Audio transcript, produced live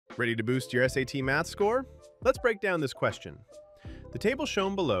Ready to boost your SAT math score? Let's break down this question. The table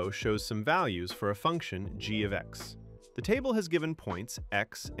shown below shows some values for a function g of x. The table has given points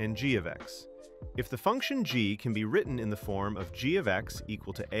x and g of x. If the function g can be written in the form of g of x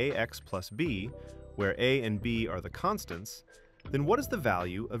equal to ax plus b, where a and b are the constants, then what is the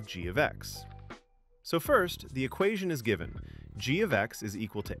value of g of x? So first, the equation is given. G of x is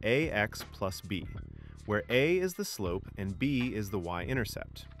equal to ax plus b, where a is the slope and b is the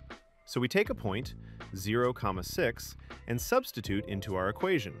y-intercept. So we take a point, 0, 6, and substitute into our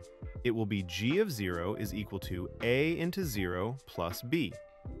equation. It will be g of 0 is equal to a into 0 plus b.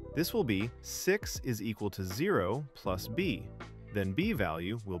 This will be 6 is equal to 0 plus b. Then b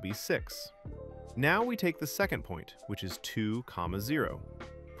value will be 6. Now we take the second point, which is 2, 0.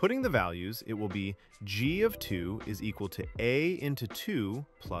 Putting the values, it will be g of 2 is equal to a into 2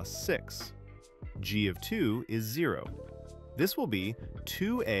 plus 6. G of 2 is 0. This will be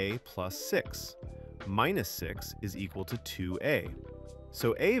 2a plus 6. Minus 6 is equal to 2a.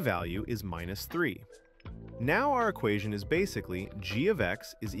 So a value is minus 3. Now our equation is basically g of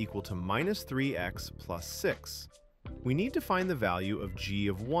x is equal to minus 3x plus 6. We need to find the value of g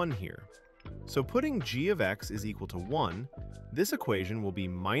of 1 here. So putting g of x is equal to 1, this equation will be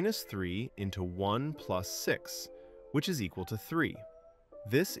minus 3 into 1 plus 6, which is equal to 3.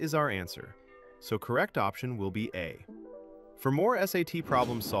 This is our answer. So correct option will be A. For more SAT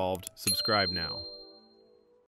problems solved, subscribe now.